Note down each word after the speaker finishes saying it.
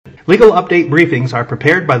Legal update briefings are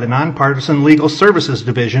prepared by the Nonpartisan Legal Services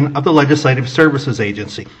Division of the Legislative Services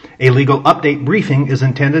Agency. A legal update briefing is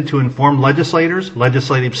intended to inform legislators,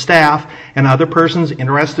 legislative staff, and other persons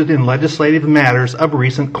interested in legislative matters of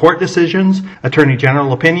recent court decisions, attorney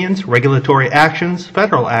general opinions, regulatory actions,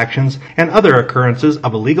 federal actions, and other occurrences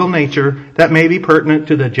of a legal nature that may be pertinent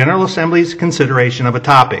to the General Assembly's consideration of a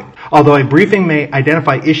topic. Although a briefing may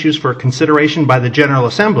identify issues for consideration by the General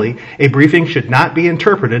Assembly, a briefing should not be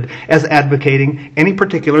interpreted as advocating any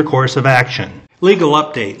particular course of action. Legal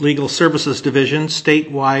Update, Legal Services Division,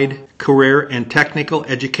 Statewide Career and Technical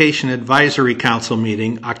Education Advisory Council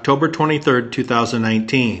meeting, October 23,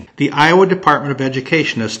 2019. The Iowa Department of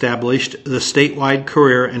Education established the Statewide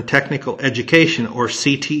Career and Technical Education, or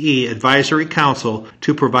CTE, Advisory Council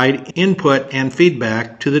to provide input and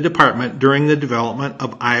feedback to the department during the development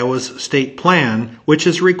of Iowa's state plan, which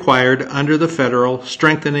is required under the federal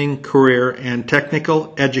Strengthening Career and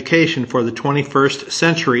Technical Education for the 21st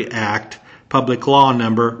Century Act, Public Law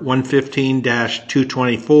Number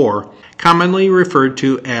 115-224, commonly referred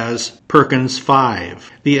to as Perkins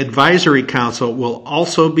 5. The Advisory Council will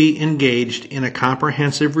also be engaged in a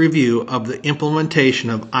comprehensive review of the implementation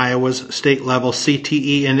of Iowa's state-level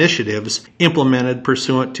CTE initiatives implemented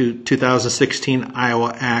pursuant to 2016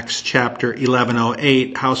 Iowa Acts Chapter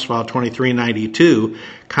 1108, House File 2392,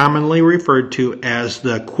 commonly referred to as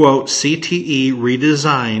the, quote, CTE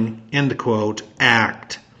Redesign, end quote,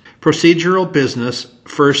 Act. Procedural business,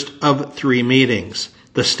 first of 3 meetings.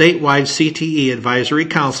 The statewide CTE Advisory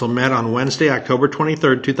Council met on Wednesday, October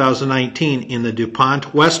 23, 2019 in the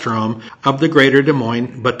DuPont West Room of the Greater Des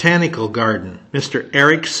Moines Botanical Garden. Mr.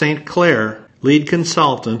 Eric St. Clair, Lead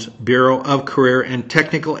Consultant, Bureau of Career and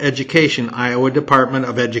Technical Education, Iowa Department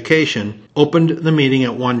of Education, opened the meeting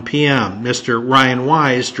at 1 p.m. Mr. Ryan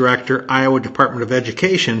Wise, Director, Iowa Department of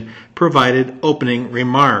Education, provided opening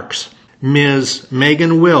remarks. Ms.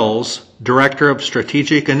 Megan Wills, Director of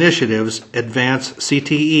Strategic Initiatives, Advance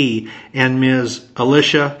CTE, and Ms.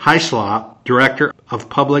 Alicia Heislop, Director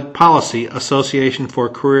of Public Policy, Association for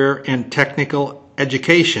Career and Technical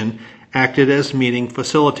Education, acted as meeting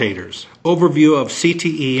facilitators. Overview of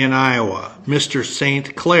CTE in Iowa. Mr.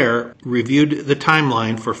 St. Clair reviewed the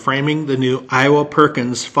timeline for framing the new Iowa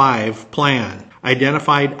Perkins 5 plan,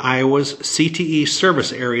 identified Iowa's CTE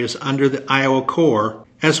service areas under the Iowa Core,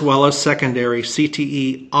 as well as secondary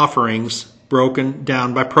CTE offerings broken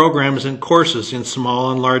down by programs and courses in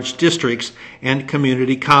small and large districts, and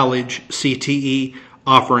community college CTE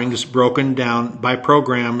offerings broken down by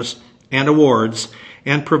programs and awards,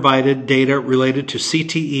 and provided data related to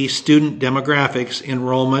CTE student demographics,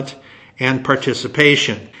 enrollment, and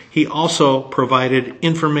participation. He also provided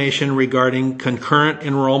information regarding concurrent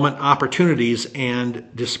enrollment opportunities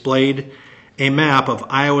and displayed a map of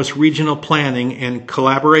Iowa's regional planning and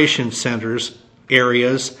collaboration centers,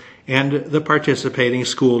 areas, and the participating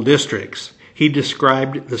school districts. He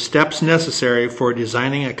described the steps necessary for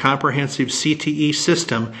designing a comprehensive CTE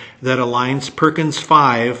system that aligns Perkins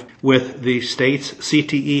 5 with the state's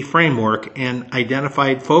CTE framework and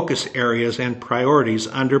identified focus areas and priorities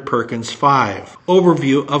under Perkins 5.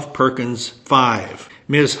 Overview of Perkins 5.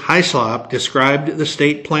 Ms. Heislop described the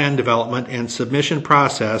state plan development and submission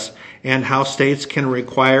process and how states can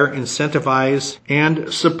require, incentivize,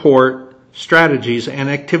 and support strategies and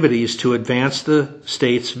activities to advance the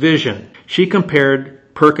state's vision. She compared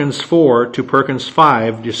Perkins 4 to Perkins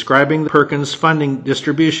 5, describing the Perkins funding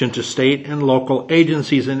distribution to state and local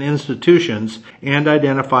agencies and institutions, and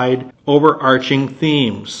identified overarching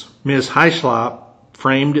themes. Ms. Heislop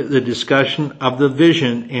framed the discussion of the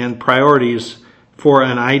vision and priorities for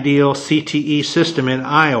an ideal CTE system in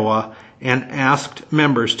Iowa and asked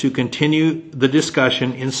members to continue the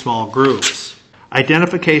discussion in small groups.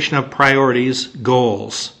 Identification of priorities,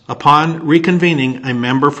 goals. Upon reconvening, a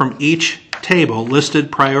member from each table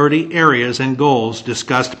listed priority areas and goals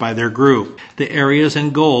discussed by their group. The areas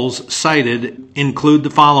and goals cited include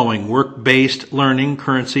the following: work-based learning,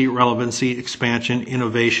 currency, relevancy, expansion,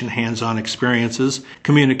 innovation, hands-on experiences,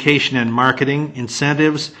 communication and marketing,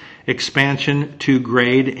 incentives, expansion to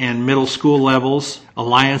grade and middle school levels,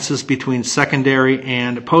 alliances between secondary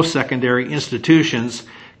and post-secondary institutions,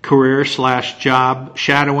 career/job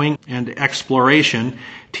shadowing and exploration,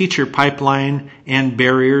 teacher pipeline and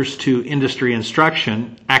barriers to industry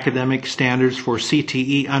instruction, academic standards for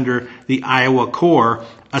CTE under the Iowa Core,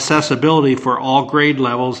 accessibility for all grade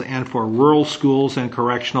levels and for rural schools and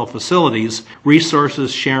correctional facilities,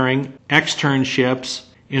 resources sharing, externships,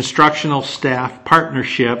 instructional staff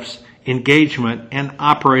partnerships, engagement, and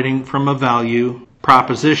operating from a value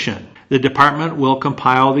proposition. The department will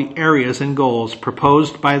compile the areas and goals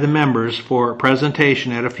proposed by the members for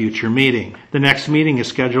presentation at a future meeting. The next meeting is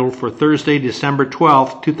scheduled for Thursday, December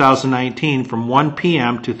 12, 2019 from 1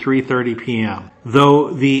 p.m. to 3:30 p.m. Though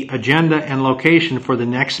the agenda and location for the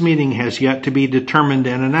next meeting has yet to be determined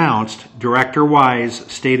and announced, Director Wise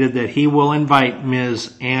stated that he will invite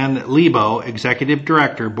Ms. Ann Lebo, Executive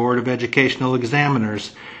Director, Board of Educational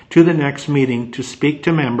Examiners, to the next meeting to speak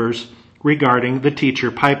to members regarding the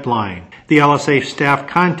teacher pipeline. The LSA staff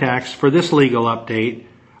contacts for this legal update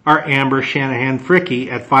are Amber Shanahan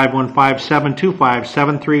Fricky at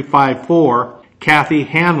 515-725-7354, Kathy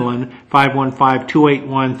Hanlon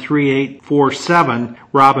 515-281-3847,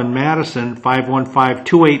 Robin Madison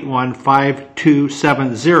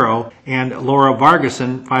 515-281-5270, and Laura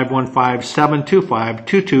Vargason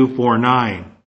 515-725-2249.